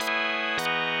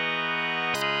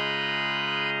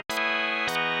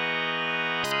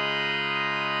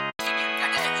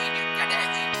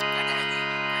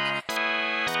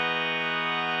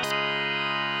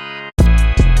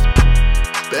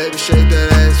Baby, shake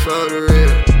that ass for the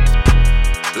real.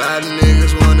 Lot of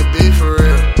niggas wanna be for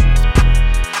real.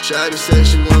 Shawty say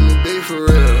she want me be for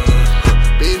real.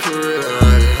 Be for real,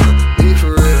 be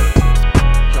for real.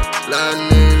 Lot of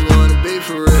niggas wanna be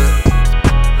for real.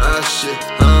 Ah shit,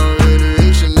 I don't really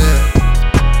reach in there.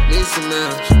 Need some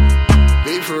else.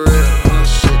 Be for real, oh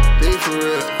shit, be for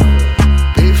real.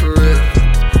 Be for real.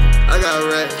 I got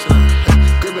racks,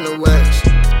 gripping the wax.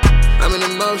 I'm in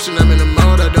emotion, I'm in the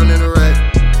mode, I don't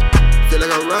interact. Feel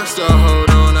like a rock star, hold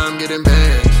on, I'm getting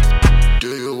bands. Do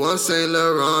you want Saint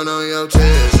Laurent on your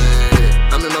chest?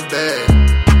 I'm in my bag,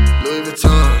 Louis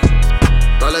Vuitton,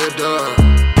 ball like a dog,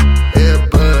 yeah,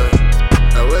 bud.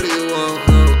 Now what do you want,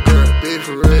 oh girl? Be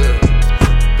for real,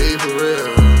 be for real,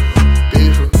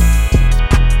 be for.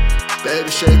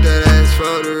 Baby, shake that ass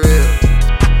for the real.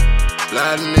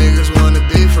 Lot of niggas wanna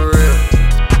be for real.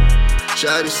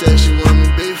 Shawty say she want me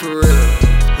be for real.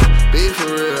 Be for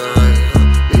real,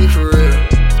 be for real.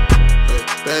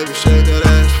 Baby, shake that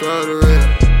ass for the real.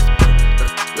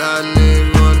 Lot of niggas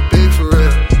wanna be for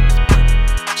real.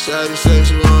 Shawty say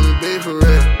she want me be for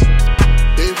real.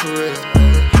 Be for real,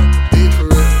 be for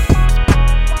real.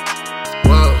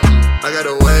 Whoa, I got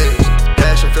a waves,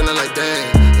 dash, I'm feeling like dang.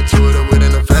 Intuitive with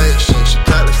innovation, she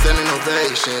clap like standing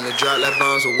ovation. It drop like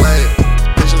bombs away.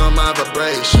 Vision on my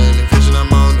vibration, and vision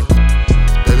I'm on the.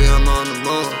 Baby, I'm on the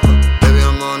moon, baby,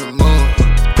 I'm on the moon.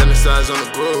 Fantasize on the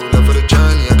groove, love for the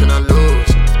journey, I cannot lose.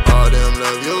 All them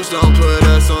love yous don't put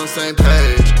us on the same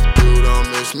page. You don't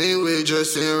miss me, we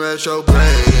just in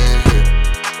retrograde in here.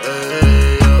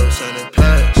 Hey, yo, sending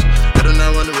packs, I do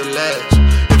not wanna relax.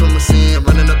 If I'm a scene,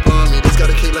 running up on me, this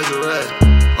gotta kick like a rat.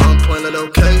 On point, the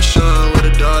location, with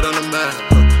a dot on the map.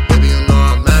 Baby, you know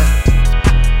I'm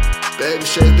at. Baby,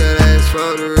 shake that ass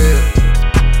for the real.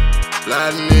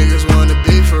 Lot of niggas wanna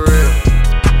be for real.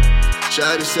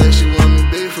 Shawty say she want me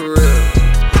be for real.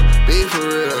 Be for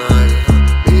real,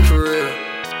 be for real.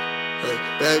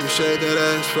 Baby, shake that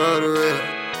ass for the real.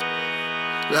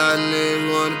 Lot of niggas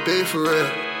wanna be for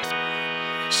real.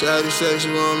 Shawty say she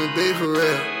want me be for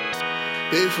real.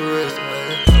 Be for real.